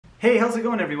Hey, how's it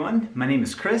going everyone? My name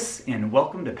is Chris and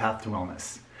welcome to Path to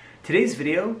Wellness. Today's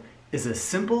video is a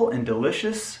simple and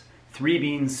delicious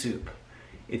 3-bean soup.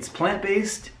 It's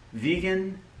plant-based,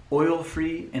 vegan,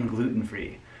 oil-free, and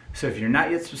gluten-free. So if you're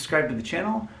not yet subscribed to the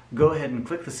channel, go ahead and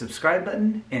click the subscribe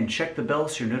button and check the bell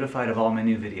so you're notified of all my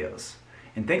new videos.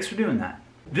 And thanks for doing that.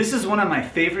 This is one of my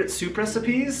favorite soup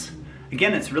recipes.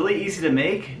 Again, it's really easy to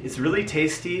make, it's really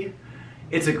tasty.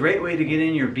 It's a great way to get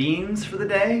in your beans for the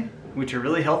day, which are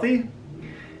really healthy,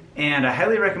 and I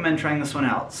highly recommend trying this one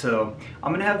out. So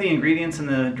I'm gonna have the ingredients and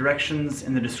the directions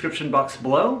in the description box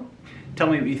below. Tell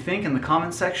me what you think in the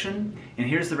comments section, and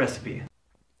here's the recipe.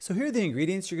 So here are the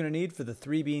ingredients you're gonna need for the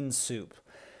 3-bean soup.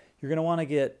 You're gonna wanna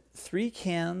get 3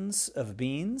 cans of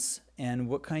beans, and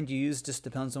what kind you use just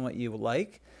depends on what you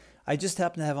like. I just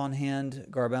happen to have on hand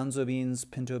garbanzo beans,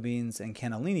 pinto beans, and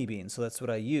cannellini beans, so that's what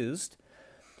I used.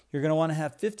 You're going to want to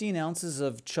have 15 ounces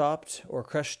of chopped or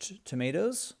crushed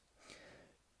tomatoes,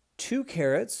 2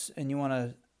 carrots, and you want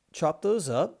to chop those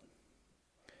up,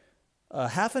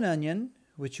 half an onion,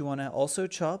 which you want to also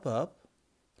chop up,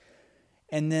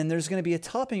 and then there's going to be a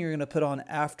topping you're going to put on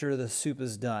after the soup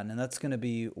is done, and that's going to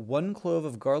be 1 clove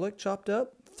of garlic chopped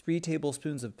up, 3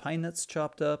 tablespoons of pine nuts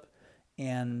chopped up,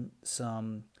 and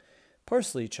some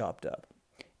parsley chopped up.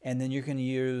 And then you're going to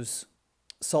use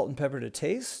salt and pepper to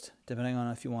taste, depending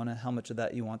on if you want to, how much of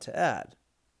that you want to add.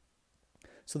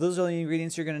 So those are the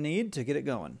ingredients you're going to need to get it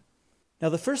going. Now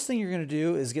the first thing you're going to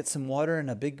do is get some water in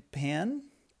a big pan,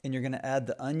 and you're going to add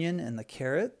the onion and the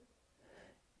carrot,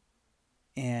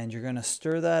 and you're going to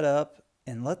stir that up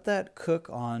and let that cook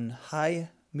on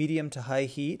medium to high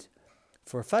heat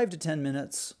for 5 to 10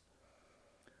 minutes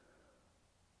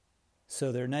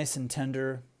so they're nice and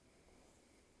tender.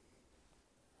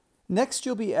 Next,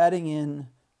 you'll be adding in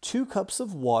 2 cups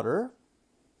of water,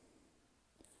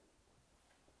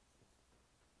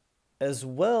 as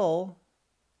well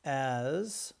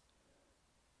as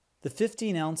the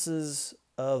 15 ounces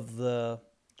of the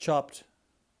chopped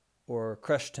or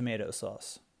crushed tomato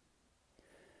sauce.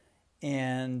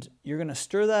 And you're going to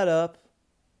stir that up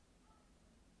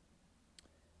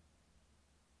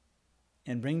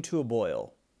and bring to a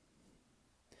boil.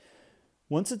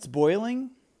 Once it's boiling,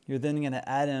 you're then going to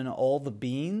add in all the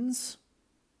beans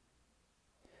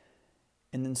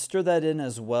and then stir that in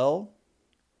as well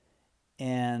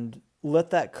and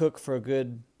let that cook for a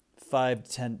good 5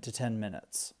 to 10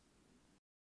 minutes.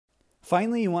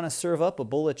 Finally, you want to serve up a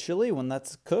bowl of chili when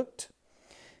that's cooked,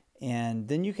 and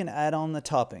then you can add on the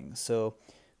toppings. So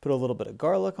put a little bit of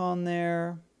garlic on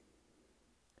there,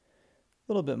 a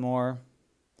little bit more,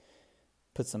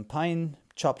 put some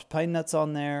chopped pine nuts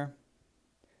on there,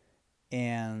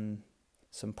 and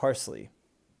some parsley.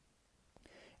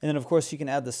 And then of course you can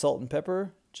add the salt and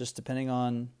pepper, just depending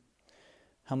on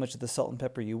how much of the salt and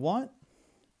pepper you want.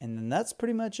 And then that's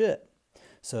pretty much it.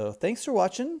 So thanks for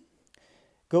watching.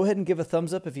 Go ahead and give a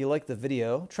thumbs up if you like the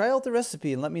video. Try out the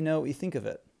recipe and let me know what you think of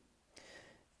it.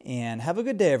 And have a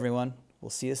good day everyone. We'll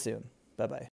see you soon. Bye-bye.